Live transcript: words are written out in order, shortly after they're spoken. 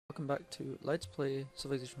Welcome back to Let's Play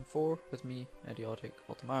Civilization 4 with me, Idiotic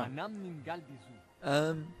Ultimatum.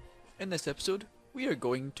 In this episode, we are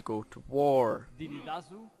going to go to war.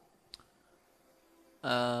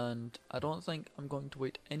 And I don't think I'm going to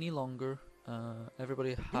wait any longer.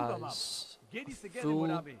 Everybody has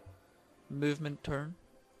full movement turn.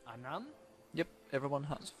 Yep, everyone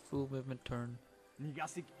has full movement turn.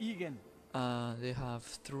 They have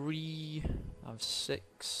 3, I have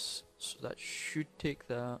 6, so that should take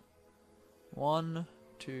that. 1,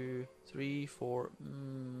 2, 3, 4,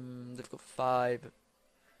 they've got 5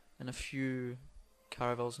 and a few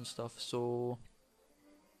caravels and stuff, so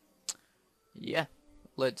yeah,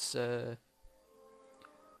 let's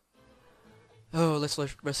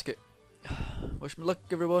let's risk it. Wish me luck,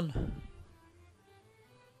 everyone.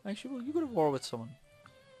 Actually, will you go to war with someone?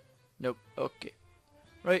 Nope, okay.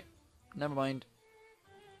 Right, never mind.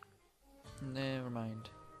 Never mind.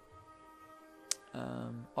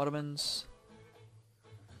 Ottomans.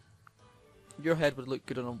 Your head would look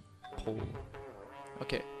good on a pole.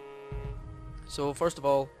 Okay. So first of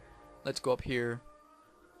all, let's go up here.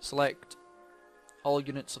 Select all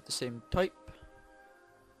units of the same type.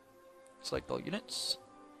 Select all units.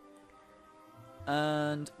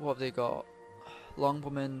 And what have they got?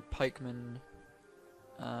 Longbowmen, pikemen,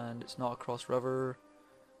 and it's not across river.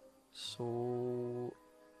 So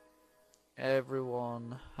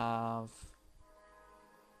everyone have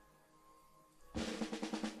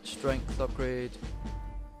strength upgrade.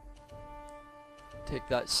 Take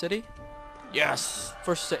that city. Yes!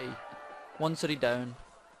 First city. One city down.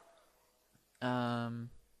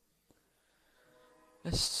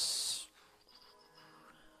 Let's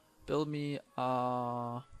build me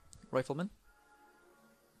a rifleman.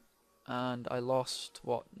 And I lost,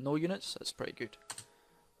 what, no units? That's pretty good.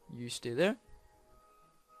 You stay there.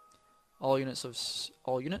 All units of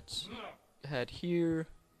all units. Head here.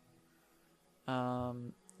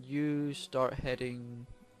 You start heading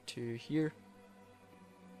to here.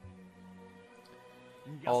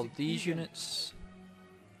 All these units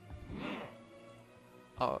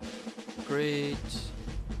upgrade.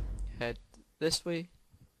 Head this way.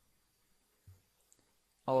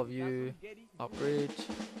 All of you upgrade.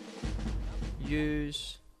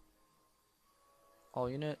 Use all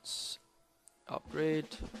units.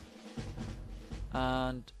 Upgrade.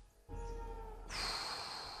 And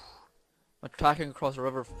I'm tracking across the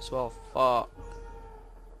river as well. Fuck.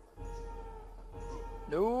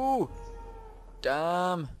 No!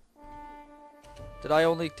 Damn! Did I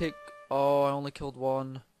only take... Oh, I only killed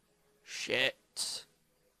one. Shit.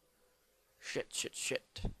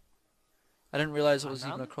 Shit. I didn't realize it was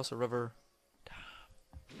even across a river.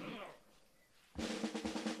 Damn.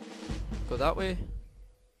 Go that way.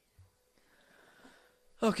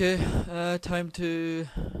 Okay, time to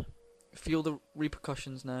feel the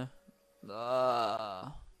repercussions now.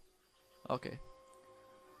 Okay.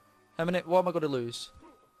 How many? What am I going to lose?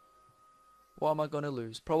 What am I going to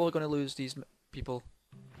lose? Probably going to lose these people.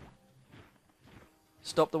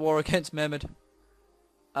 Stop the war against Mehmed.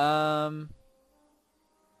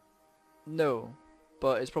 No,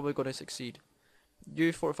 but it's probably going to succeed.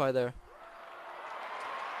 You fortify there.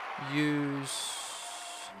 Use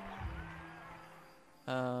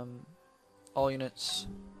all units.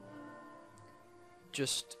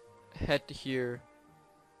 Just head to here.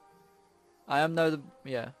 I am now the...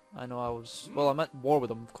 Yeah, I know I was... Well, I'm at war with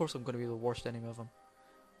them. Of course I'm going to be the worst enemy of them.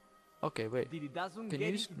 Okay, wait. Can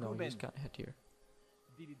you just... No, you just can't head here.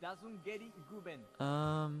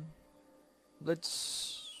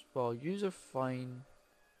 Let's... Well, yous are fine.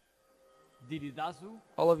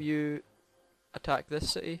 All of you attack this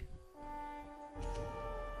city.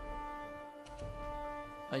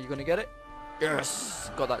 Are you going to get it? Yes!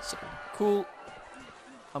 Got that city. Cool.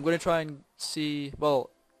 I'm going to try and see... Well,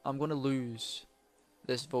 I'm going to lose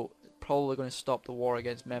this vote. Probably going to stop the war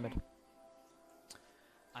against Mehmed.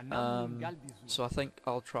 So I think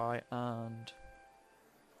I'll try and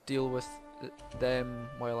deal with them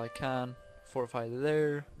while I can. Fortify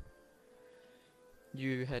there.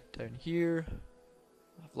 You head down here.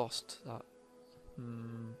 I've lost that.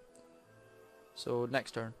 So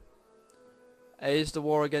next turn. Is the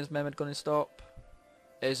war against Mehmed going to stop?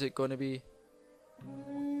 Is it going to be...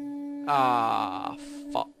 Ah,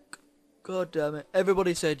 fuck. God damn it.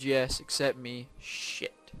 Everybody said yes except me.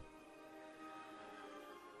 Shit.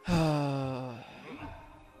 And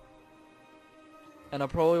I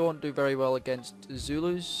probably won't do very well against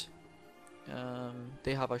Zulus.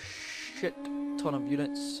 They have a shit ton of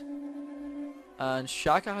units. And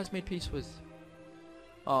Shaka has made peace with...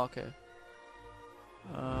 Oh, okay.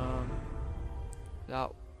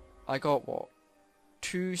 That... I got what?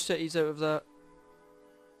 2 cities out of that?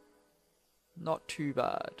 not too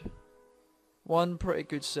bad. One pretty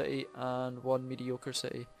good city and one mediocre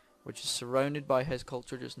city, which is surrounded by his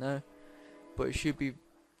culture just now, but it should be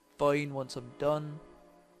fine once I'm done.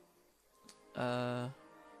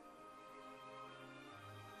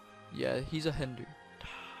 Yeah, he's a Hindu.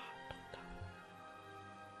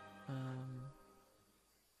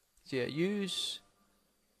 So yeah,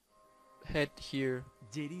 head here.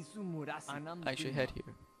 Actually, head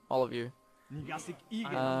here. All of you. And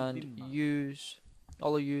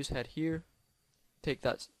all of you head here. Take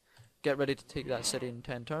that. Get ready to take that city in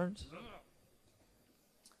 10 turns.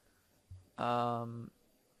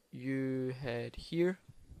 You head here.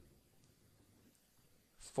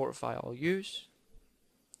 Fortify all yous.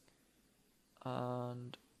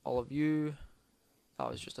 And all of you. That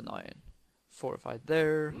was just annoying. Fortified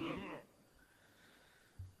there.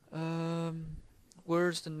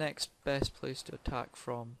 Where's the next best place to attack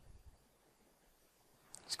from?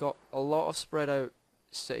 It's got a lot of spread out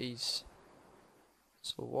cities.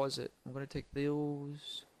 So what is it? I'm gonna take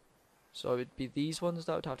those. So it would be these ones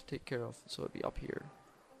that I would have to take care of. So it'd be up here.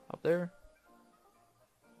 Up there.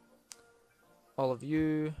 All of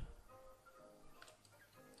you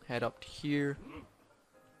head up to here.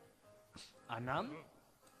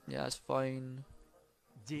 Yeah, that's fine.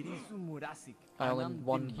 Island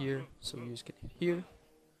 1 here, so you just get here.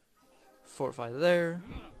 Fortify there.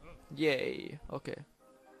 Yay, okay.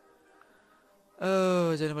 Oh,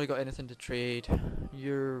 has anybody got anything to trade?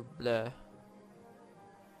 You're blah.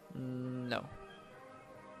 No.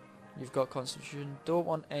 You've got constitution. Don't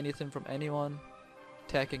want anything from anyone.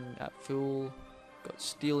 Attacking at full. Got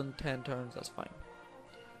steel in 10 turns, that's fine.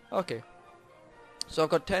 Okay. So I've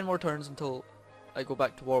got 10 more turns until I go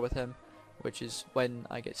back to war with him, which is when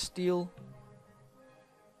I get steel.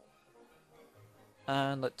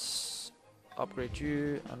 And let's upgrade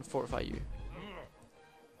you and fortify you.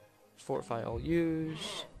 Fortify all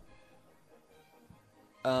yous.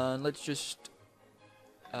 And let's just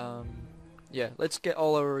yeah, let's get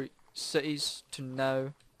all our cities to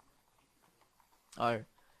now. Or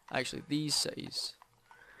actually these cities.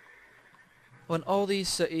 I want all these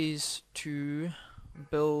cities to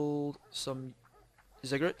build some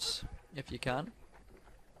ziggurats if you can.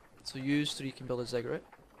 So use 3 can build a ziggurat.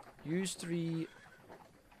 Use 3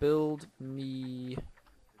 build me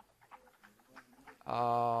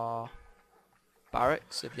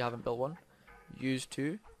barracks if you haven't built one. Use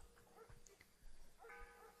 2.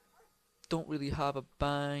 Don't really have a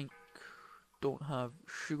bank. Don't have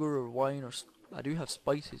sugar or wine or I do have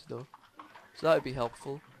spices though, so that would be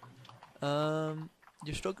helpful.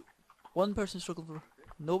 You struggle. One person struggled for.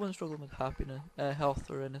 No one struggling with happiness, health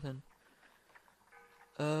or anything.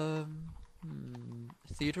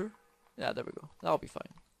 Theater. Yeah, there we go. That'll be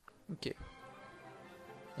fine. Okay.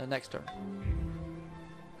 Now next turn.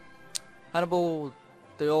 Hannibal.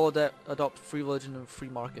 They all adopt free religion and free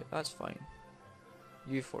market. That's fine.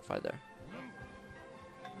 You fortify there.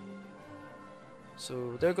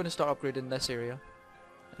 So they're going to start upgrading this area,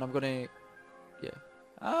 and I'm going to, yeah.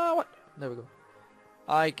 What? There we go.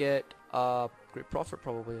 I get a great profit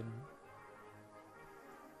probably in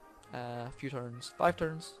a few turns, 5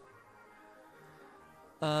 turns,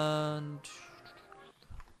 and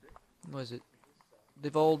what is it?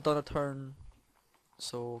 They've all done a turn.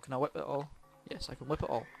 So can I whip it all? Yes, I can whip it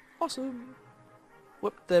all. Awesome.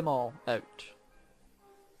 Whip them all out,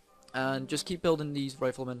 and just keep building these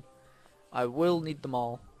riflemen. I will need them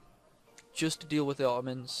all, just to deal with the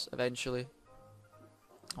Ottomans eventually.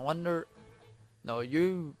 I wonder... No,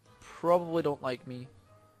 you probably don't like me.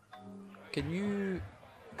 Can you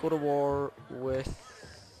go to war with...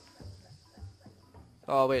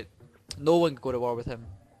 Oh wait, no one can go to war with him.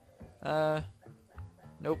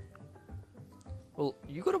 Nope. Well,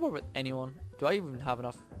 you go to war with anyone. Do I even have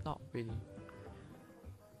enough? Not really.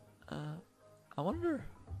 I wonder...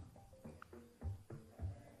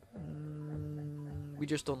 we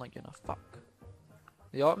just don't like you enough. Fuck.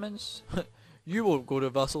 The Ottomans? You won't go to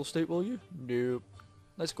vassal state, will you? Nope.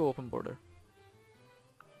 Let's go open border.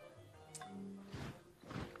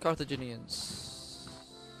 Carthaginians.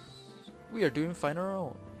 We are doing fine on our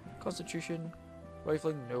own. Constitution.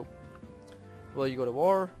 Rifling? Nope. Will you go to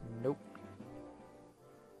war? Nope.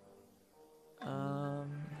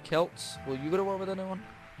 Celts? Will you go to war with anyone?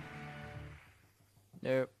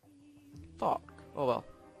 Nope. Fuck. Oh well.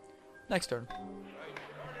 Next turn.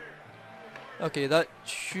 Okay, that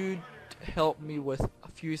should help me with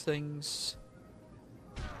a few things.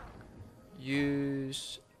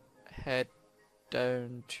 Use head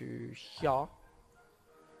down to here.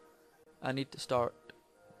 I need to start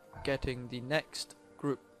getting the next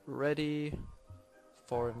group ready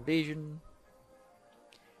for invasion.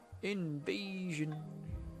 Invasion.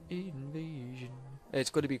 Invasion. It's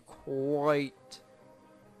going to be quite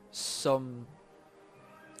some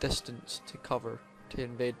distance to cover to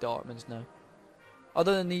invade the Ottomans now.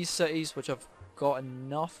 Other than these cities, which I've got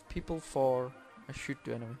enough people for, I should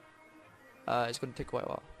do anyway. It's going to take quite a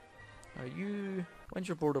while. Are you... When's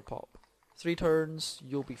your border pop? 3 turns,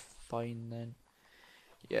 you'll be fine then.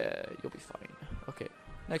 Yeah, you'll be fine. Okay,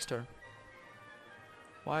 next turn.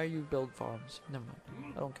 Why you build farms? Never mind,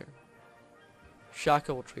 I don't care.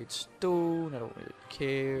 Shaka will trade stone, I don't really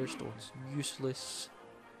care, stone's useless.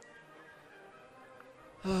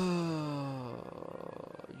 You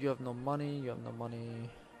have no money, you have no money.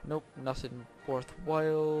 Nope, nothing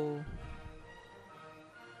worthwhile.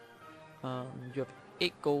 You have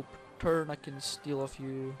 8 gold per turn I can steal off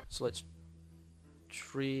you, so let's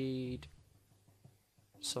trade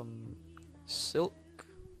some silk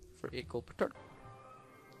for 8 gold per turn.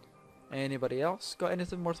 Anybody else got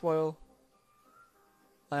anything worthwhile?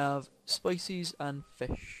 I have spices and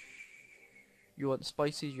fish. You want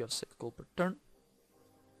spices, you have 6 gold per turn.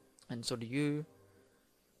 And so do you.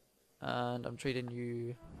 And I'm trading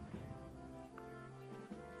you.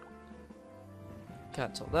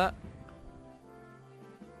 Cancel that.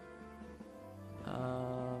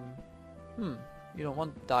 You don't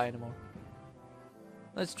want to die anymore.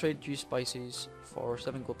 Let's trade you spices for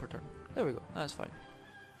 7 gold per turn. There we go, that's fine.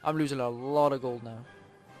 I'm losing a lot of gold now.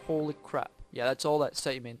 Holy crap. Yeah, that's all that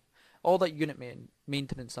city all that unit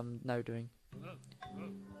maintenance I'm now doing.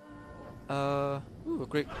 Ooh,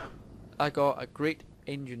 I got a great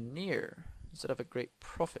engineer instead of a great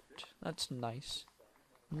prophet. That's nice.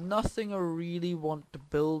 Nothing I really want to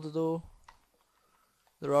build though.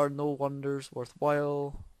 There are no wonders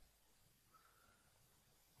worthwhile.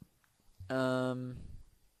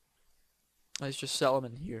 Let's just sell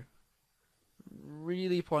them in here.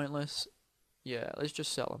 Really pointless. Yeah, let's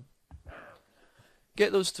just sell them.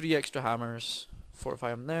 Get those 3 extra hammers.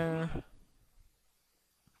 Fortify them there.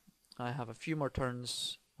 I have a few more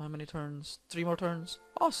turns. How many turns? 3 more turns?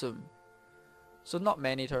 Awesome. So not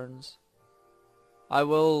many turns. I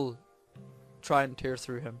will try and tear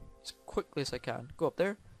through him as quickly as I can. Go up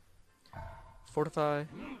there. Fortify.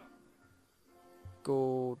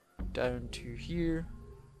 Go down to here.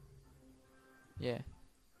 Yeah.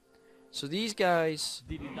 So these guys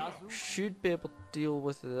should be able to deal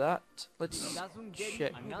with that. Let's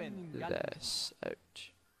check this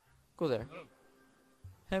out. Go there.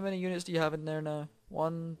 How many units do you have in there now?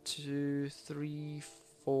 1, 2, 3,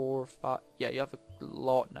 4, 5. Yeah, you have a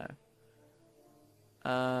lot now.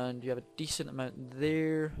 And you have a decent amount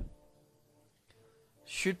there.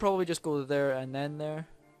 Should probably just go there and then there.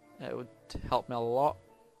 It would help me a lot.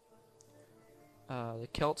 The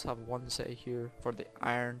Celts have 1 city here for the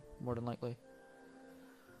iron, more than likely.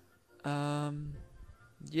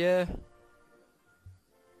 Yeah.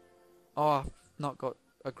 Oh, I've not got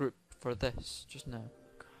a group for this just now.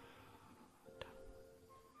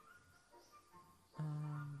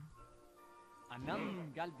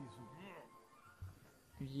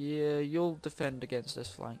 Yeah, you'll defend against this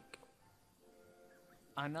flank.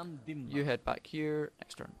 You head back here,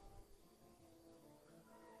 next turn.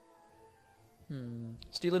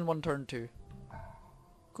 Stealing 1 turn too.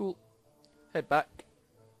 Cool. Head back.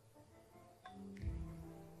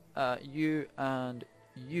 You and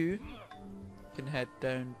you can head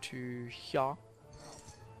down to here.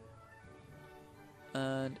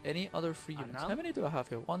 And any other free units? How many do I have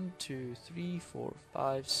here? 1, 2, 3, 4,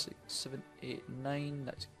 5, 6, 7, 8, 9.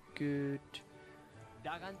 That's good.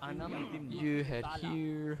 You head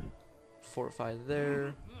here. Fortify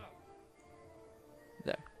there.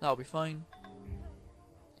 There. That'll be fine.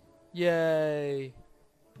 Yay!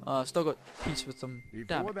 Still got peace with them.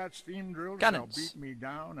 Damn it. That steam drill Cannons. shall beat me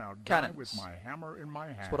down, I'll die Cannons. with my hammer in my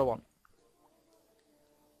hand. That's what I want.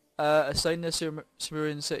 Assign the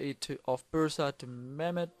Sumerian city of Bursa to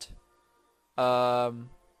Mehmet.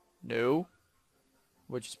 No.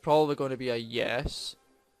 Which is probably going to be a yes.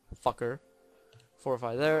 Fucker.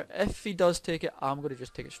 Fortify there. If he does take it, I'm going to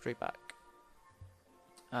just take it straight back.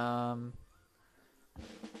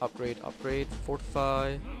 Upgrade, upgrade,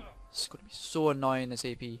 fortify. It's going to be so annoying, this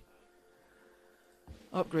AP.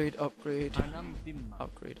 Upgrade, upgrade.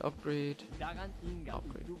 Upgrade, upgrade. Upgrade.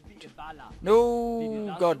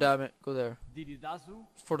 No! God damn it. Go there.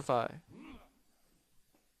 Fortify.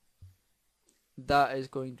 That is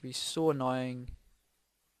going to be so annoying.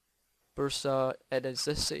 Bursa, it is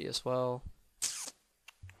this city as well.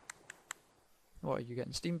 What are you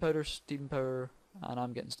getting? Steam powder, and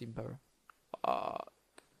I'm getting steam power.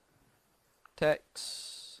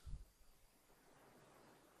 Tex.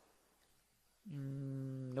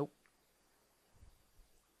 Nope.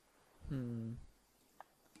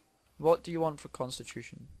 What do you want for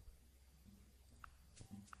constitution?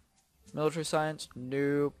 Military science?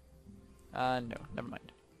 Nope. No, never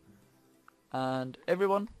mind. And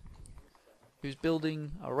everyone who's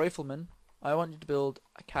building a rifleman, I want you to build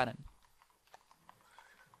a cannon.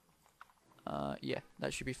 Yeah,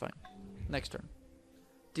 that should be fine. Next turn.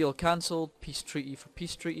 Deal cancelled. Peace treaty for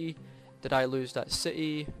peace treaty. Did I lose that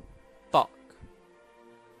city? Fuck.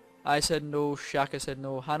 I said no, Shaka said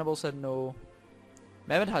no, Hannibal said no.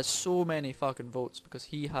 Mehmed has so many fucking votes because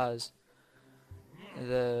he has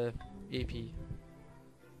the AP.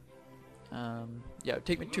 Yeah, it would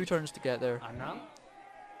take me 2 turns to get there.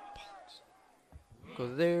 Go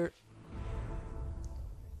there.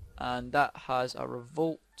 And that has a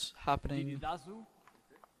revolt happening.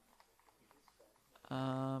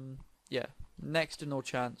 Yeah, next to no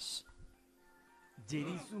chance. He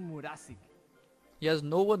has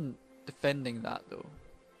no one defending that though.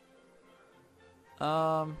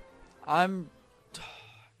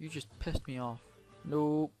 You just pissed me off.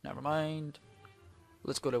 Nope, never mind.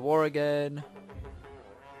 Let's go to war again.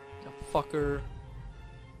 You fucker.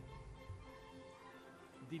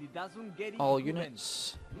 All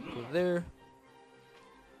units, go there.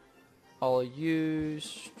 All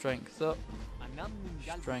use, strength up.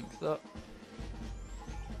 Strength up.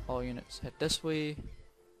 All units head this way.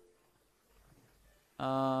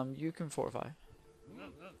 You can fortify.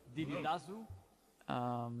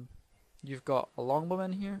 You've got a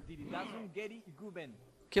longbowman here.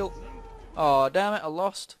 Kill. Oh damn it, I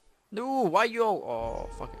lost. No, why you all? Oh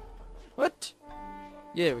fuck it. What?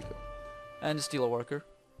 Yeah, we go. And steal a worker.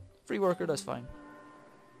 Free worker, that's fine.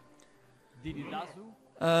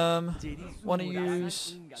 Wanna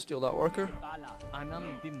use steal that worker.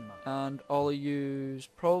 And all of yous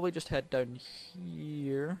probably just head down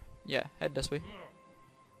here. Yeah, head this way.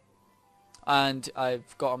 And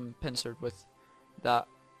I've got him pincered with that,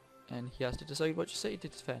 and he has to decide which city to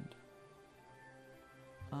defend.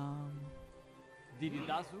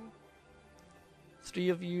 3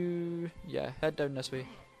 of you, yeah, head down this way.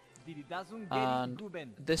 And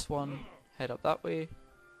this one, head up that way.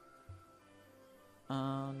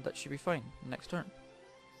 And that should be fine. Next turn.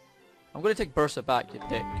 I'm going to take Bursa back, you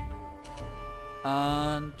dick.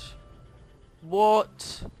 And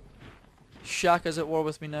what? Shaka's at war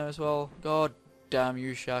with me now as well. God damn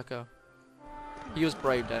you, Shaka. He was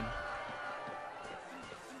bribed in.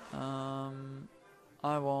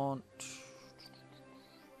 I want...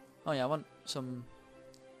 Oh yeah, I want some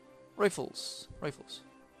rifles. Rifles.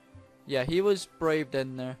 Yeah, he was bribed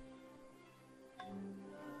in there.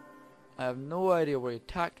 I have no idea where he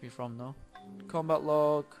attacked me from though. Combat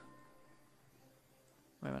log.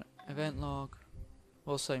 Wait a minute. Event log.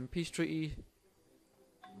 We'll sign peace treaty.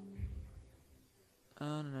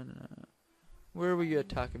 No. Where were you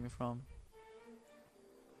attacking me from?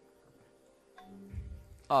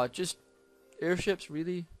 Ah, just airships,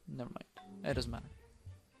 really? Never mind. It doesn't matter.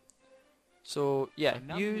 So, yeah,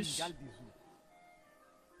 use...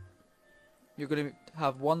 You're going to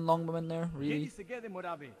have one longbowman there, really?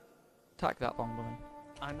 Attack that longbowman.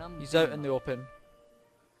 He's out in the open.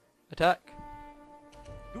 Attack.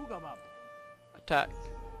 Attack.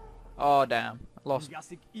 Oh, damn. I lost.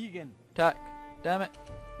 Attack. Damn it.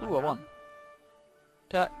 Ooh, I won.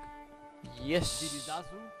 Attack. Yes.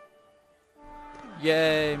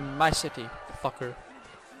 Yay, my city. Fucker.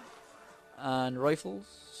 And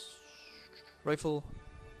rifles. Rifle.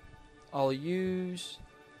 I'll use.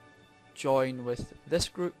 Join with this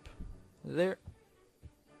group. There.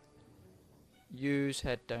 Use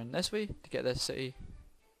head down this way to get this city.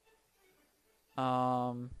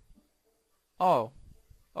 Oh.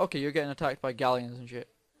 Okay, you're getting attacked by galleons and shit.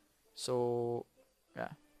 So, yeah.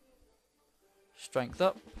 Strength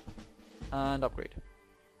up. And upgrade.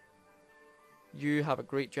 You have a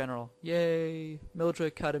great general. Yay! Military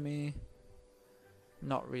academy.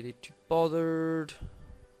 Not really too bothered.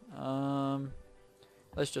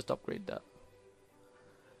 Let's just upgrade that.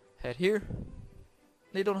 Head here.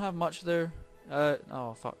 They don't have much there.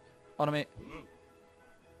 Oh fuck. Automate.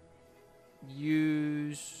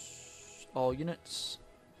 Use all units.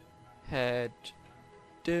 Head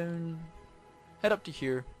down. Head up to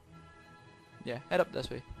here. Yeah, head up this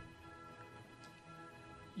way.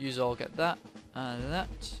 Use all, get that and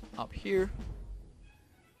that up here.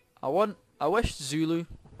 I wish Zulu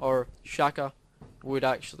or Shaka would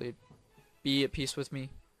actually be at peace with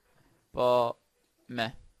me, but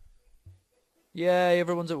meh. Yay,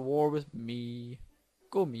 everyone's at war with me.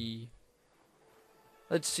 Go me.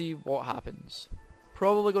 Let's see what happens.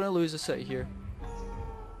 Probably gonna lose a city here.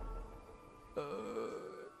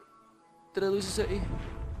 Did I lose a city?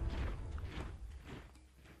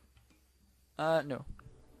 No.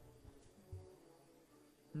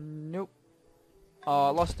 Nope. Oh, I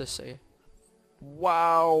lost this city.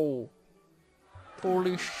 Wow.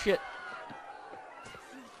 Holy shit.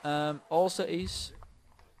 All cities.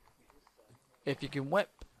 If you can whip.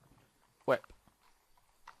 Whip.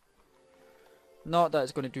 Not that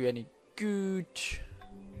it's going to do any good.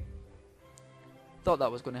 Thought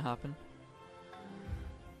that was going to happen.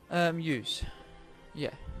 Use.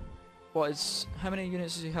 Yeah. What is... How many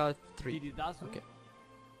units does he have? 3. Okay.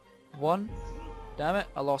 1. Damn it,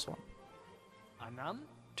 I lost 1.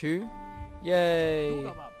 2.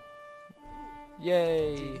 Yay.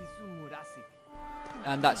 Yay.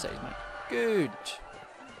 And that saves me. Good.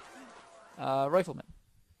 Riflemen.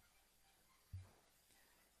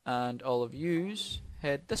 And all of yous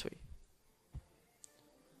head this way.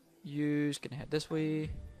 Yous can head this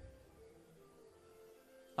way.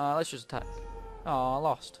 Let's just attack. Oh, I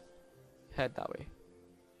lost. Head that way.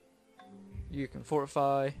 You can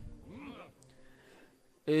fortify.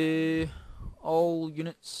 All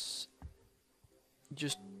units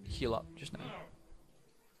just heal up just now.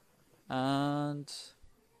 And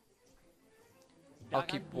I'll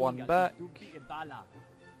keep 1 back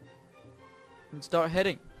and start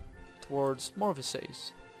heading towards more of his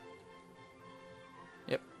cities.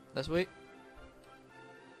 Yep, this way.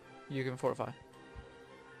 You can fortify.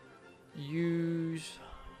 Use...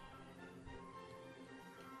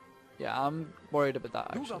 Yeah, I'm worried about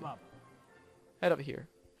that actually. Head up here.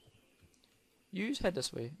 Use head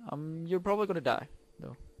this way. You're probably gonna die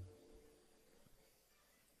though.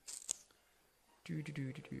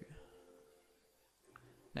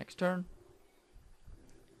 Next turn.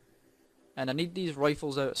 And I need these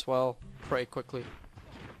rifles out as well pretty quickly.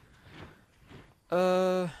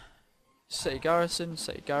 City garrison,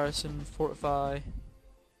 fortify.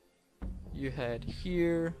 You head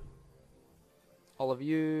here. All of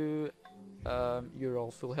you, you're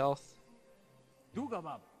all full health.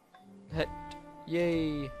 Hit.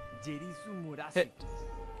 Yay. Hit.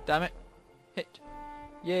 Damn it. Hit.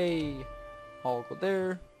 Yay. All go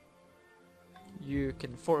there. You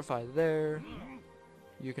can fortify there.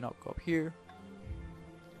 You can go up here.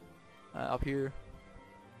 Up here.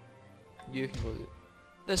 You can go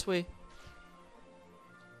this way.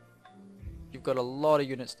 You've got a lot of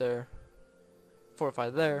units there. Fortify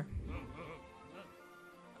there.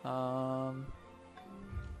 What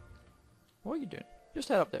are you doing? Just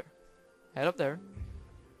head up there. Head up there.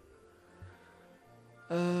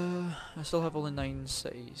 I still have only 9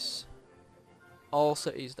 cities. All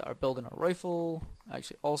cities that are building a rifle.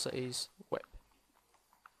 Actually, all cities. Whip.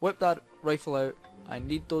 Whip that rifle out. I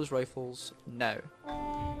need those rifles now.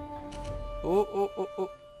 Oh, oh, oh, oh.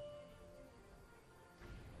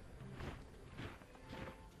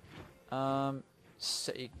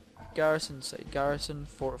 City garrison,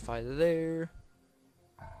 fortify there.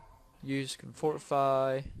 Use can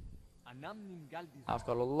fortify. I've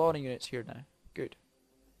got a lot of units here now. Good.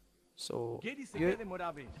 So, you,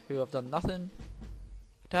 who have done nothing,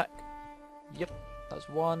 attack. Yep, that's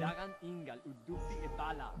 1.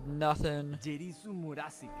 Nothing.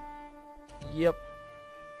 Yep.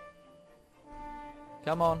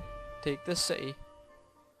 Come on, take this city.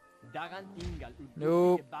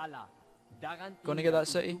 Nope. Gonna get that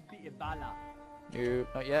city? Nope,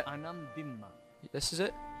 not yet. This is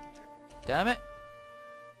it. Damn it.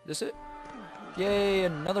 This it? Yay,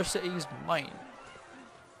 another city is mine.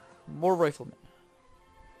 More riflemen.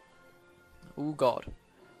 Oh god.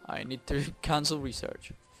 I need to cancel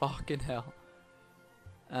research. Fucking hell.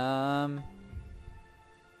 Yeah,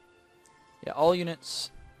 all units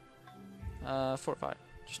fortify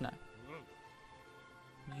just now.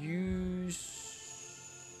 Use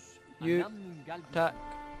you attack.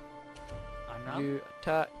 You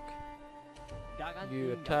attack.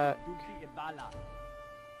 You attack.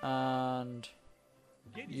 And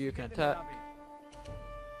you can attack.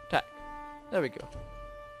 Attack. There we go.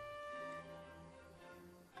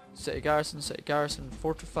 City garrison,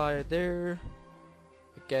 fortify there.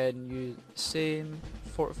 Again, you same,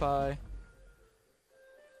 fortify.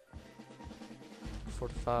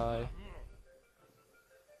 Fortify.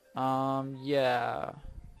 Yeah.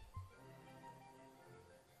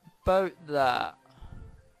 About that.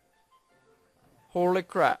 Holy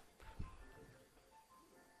crap.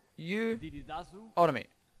 You automate.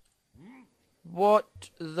 What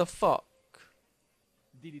the fuck?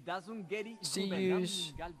 See,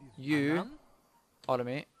 use you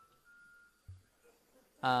automate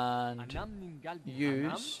and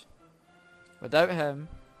use without him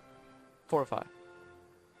fortify.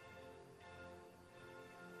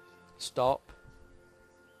 Stop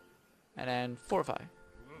and then fortify.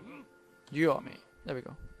 You automate. There we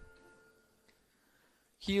go.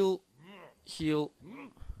 Heal. Heal.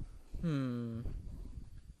 Hmm.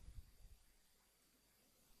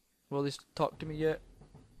 Will they talk to me yet?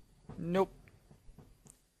 Nope.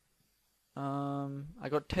 I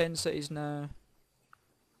got 10 cities now.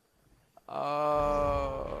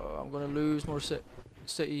 I'm gonna lose more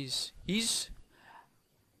cities.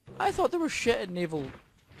 I thought they were shit at naval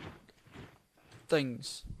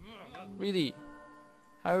things. Really?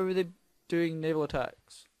 How are they doing naval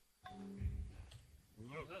attacks?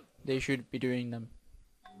 They should be doing them.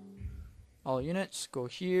 All units go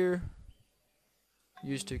here.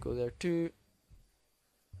 Used to go there too.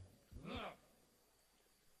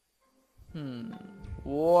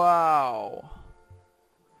 Wow.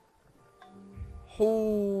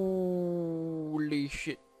 Holy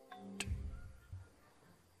shit.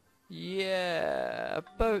 Yeah,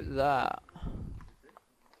 about that.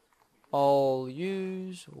 All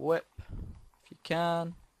use whip if you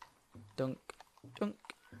can. Dunk, dunk,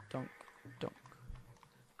 dunk, dunk.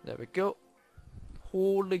 There we go.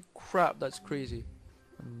 Holy crap, that's crazy.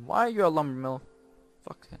 Why are you a lumber mill?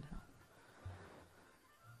 Fucking hell.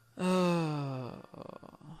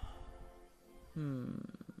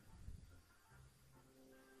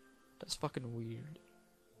 That's fucking weird.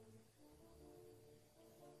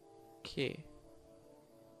 Okay.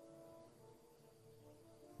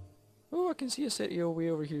 Oh, I can see a city way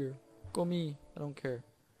over here. Go me. I don't care.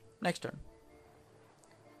 Next turn.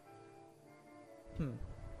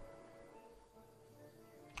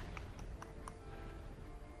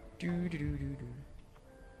 Do.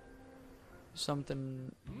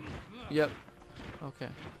 Something. Yep. Okay.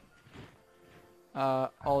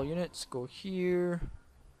 All units go here.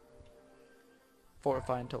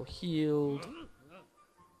 Fortify until healed.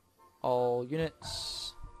 All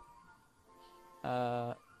units.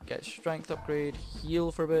 Get strength upgrade.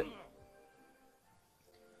 Heal for a bit.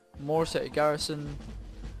 More city garrison.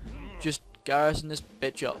 Just garrison this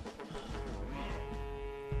bitch up.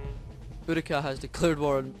 Boudica has declared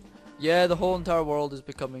war on... Yeah, the whole entire world is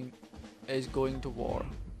going to war.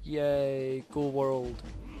 Yay, go world.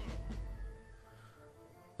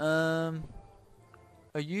 Are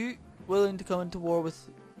you willing to come into war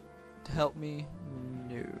to help me?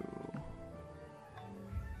 No.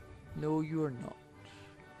 No, you are not.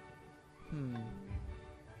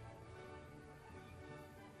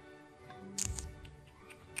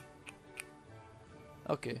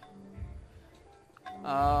 Okay.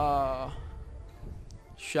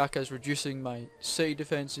 Shaka's reducing my city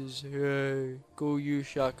defenses. Hey, go you,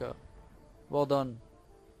 Shaka. Well done.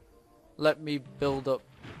 Let me build up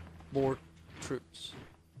more troops.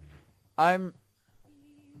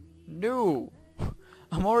 No!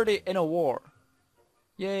 I'm already in a war.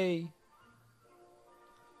 Yay.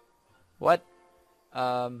 What?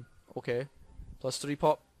 Okay. +3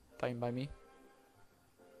 pop. Fine by me.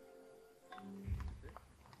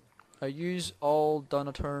 I use all done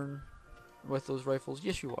a turn with those rifles.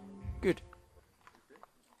 Yes, you are. Good.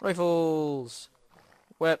 Rifles!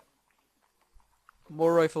 Whip.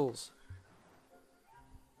 More rifles.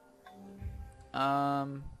 What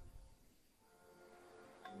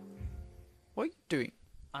are you doing?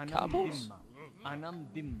 Cowboys?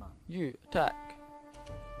 You attack.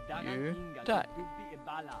 You attack.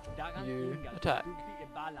 You attack.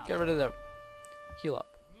 Get rid of them. Heal up.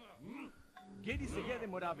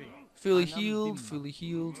 Fully healed, fully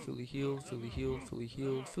healed, fully healed, fully healed, fully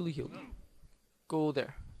healed, fully healed. Go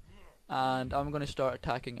there. And I'm gonna start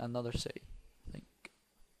attacking another city, I think.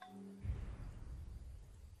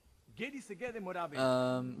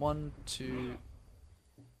 1, 2.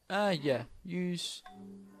 Yeah. Use.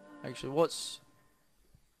 Actually, what's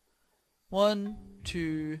 1,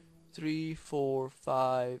 2, 3, 4,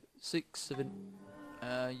 5, 6, 7.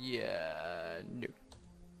 Yeah. No.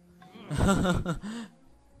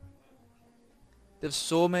 There's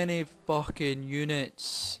so many fucking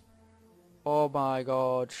units. Oh my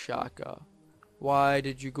god, Shaka. Why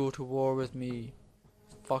did you go to war with me?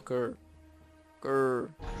 Fucker.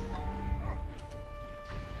 Grr.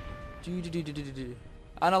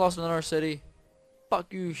 And I lost another city.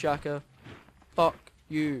 Fuck you, Shaka. Fuck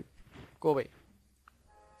you. Go away.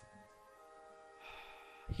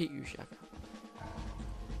 Hate you, Shaka.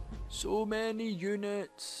 So many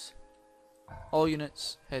units. All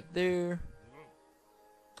units, head there.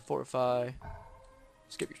 Fortify.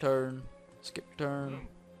 Skip your turn. Skip your turn.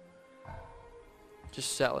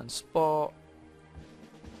 Just settle in spot.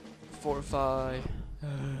 Fortify.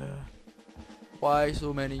 Why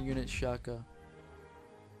so many units, Shaka?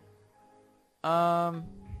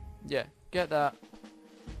 Yeah, get that.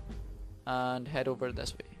 And head over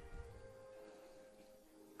this way.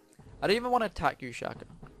 I don't even want to attack you, Shaka.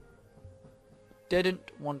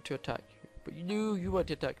 didn't want to attack you, but you want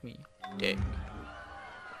to attack me, dick.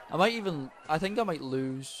 I think I might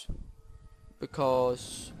lose,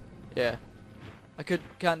 because, yeah, I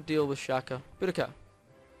can't deal with Shaka. Boudica.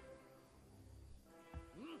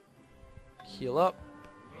 Heal up.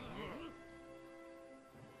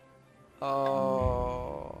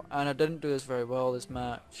 Oh, and I didn't do this very well this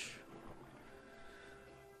match.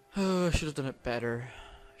 Oh, I should have done it better.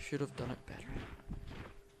 Should have done it better.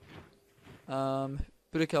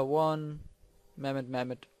 Boudica 1,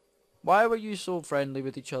 Mehmed. Why were you so friendly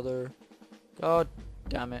with each other? God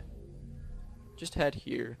damn it. Just head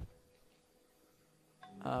here.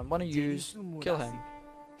 Wanna use... Kill him.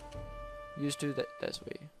 Use to this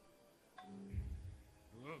way.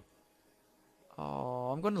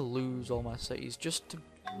 Oh, I'm gonna lose all my cities just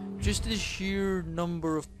the sheer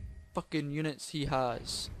number of fucking units he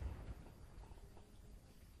has.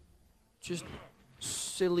 Just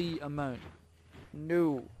silly amount.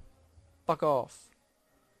 No. Fuck off.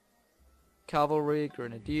 Cavalry,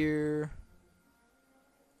 grenadier.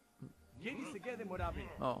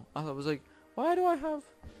 Oh, I was like, why do I have...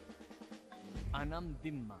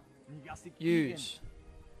 Use.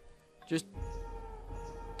 Just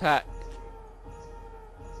attack.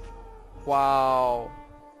 Wow.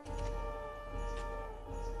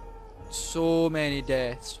 So many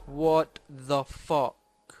deaths. What the fuck?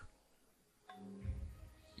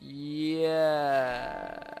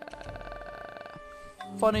 Yeah.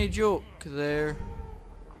 Funny joke there.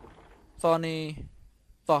 Funny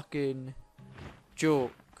fucking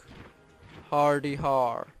joke. Hardy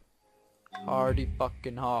har. Hardy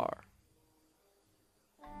fucking har.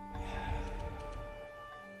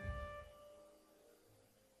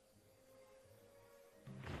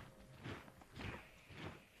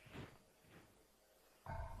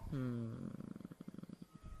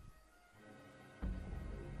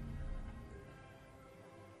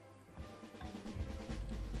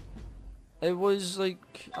 It was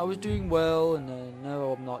like, I was doing well, and then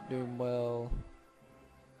now I'm not doing well.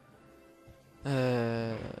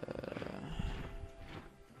 I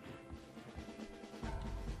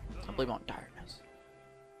blame it on tiredness.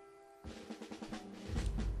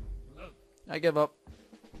 I give up.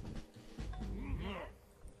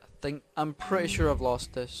 I'm pretty sure I've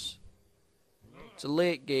lost this. It's a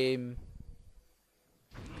late game.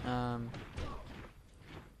 Yeah,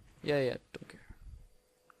 don't care.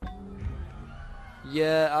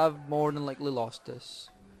 Yeah, I've more than likely lost this.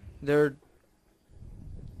 They're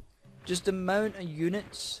just the amount of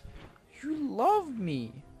units. You love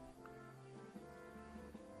me,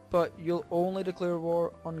 but you'll only declare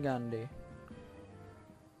war on Gandhi.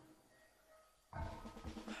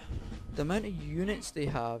 The amount of units they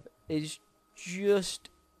have is just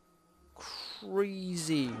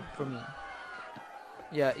crazy for me.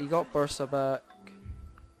 Yeah, he got Bursa back.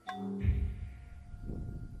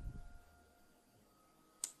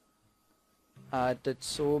 I did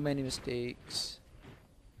so many mistakes.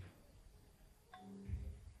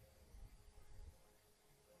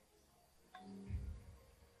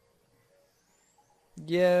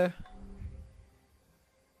 Yeah.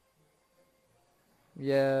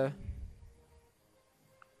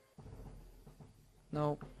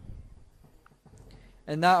 No.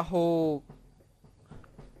 And that whole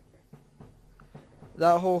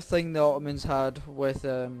thing the Ottomans had with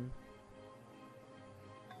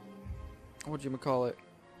what do you call it?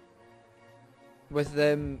 With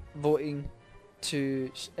them voting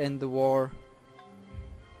to end the war.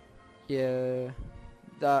 Yeah,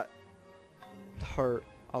 that hurt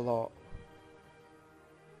a lot.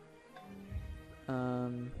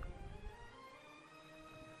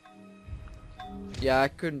 Yeah, I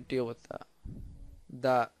couldn't deal with that.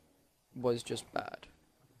 That was just bad.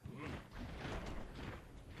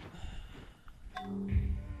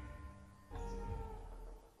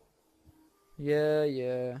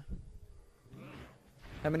 Yeah.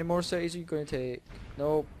 How many more cities are you going to take?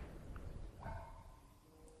 Nope.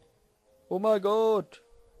 Oh my god!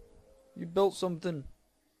 You built something.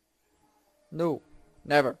 No.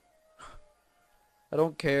 Never. I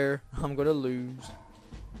don't care. I'm gonna lose.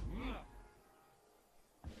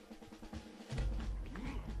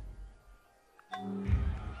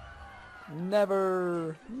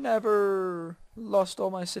 Never lost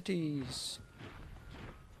all my cities.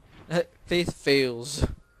 Faith fails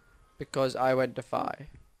because I went to 5,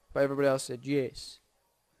 but everybody else said yes.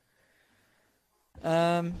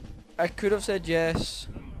 I could have said yes,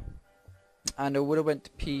 and I would have went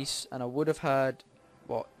to peace, and I would have had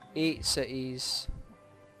what 8 cities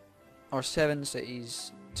or 7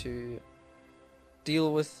 cities to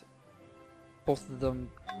deal with both of them,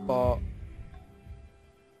 but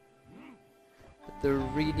There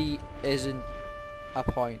really isn't a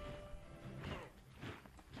point.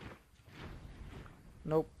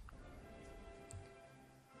 Nope.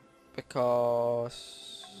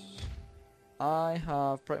 Because I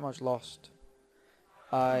have pretty much lost.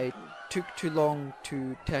 I took too long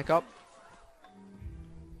to tech up.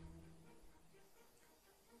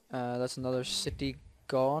 That's another city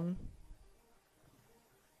gone.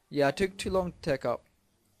 Yeah, I took too long to tech up,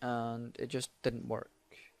 and it just didn't work.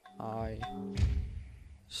 I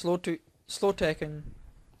slow teching,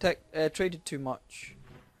 traded too much.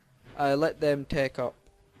 I let them tech up,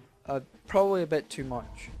 probably a bit too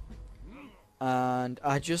much, and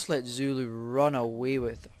I just let Zulu run away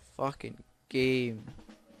with the fucking game.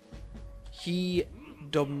 He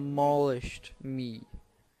demolished me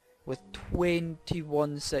with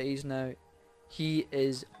 21 cities now. He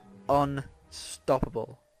is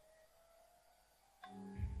unstoppable.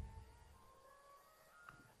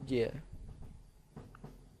 Yeah.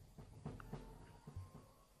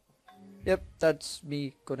 Yep, that's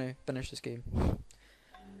me gonna finish this game.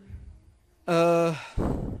 I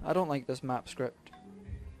don't like this map script.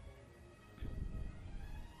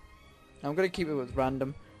 I'm gonna keep it with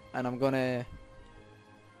random, and I'm gonna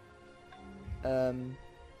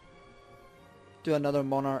do another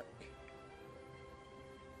monarch.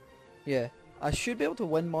 Yeah, I should be able to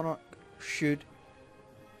win monarch. Should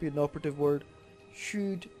be an operative word.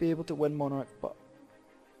 Should be able to win monarch, but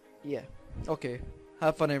yeah. Okay,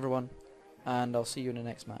 have fun everyone, and I'll see you in the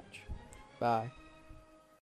next match. Bye.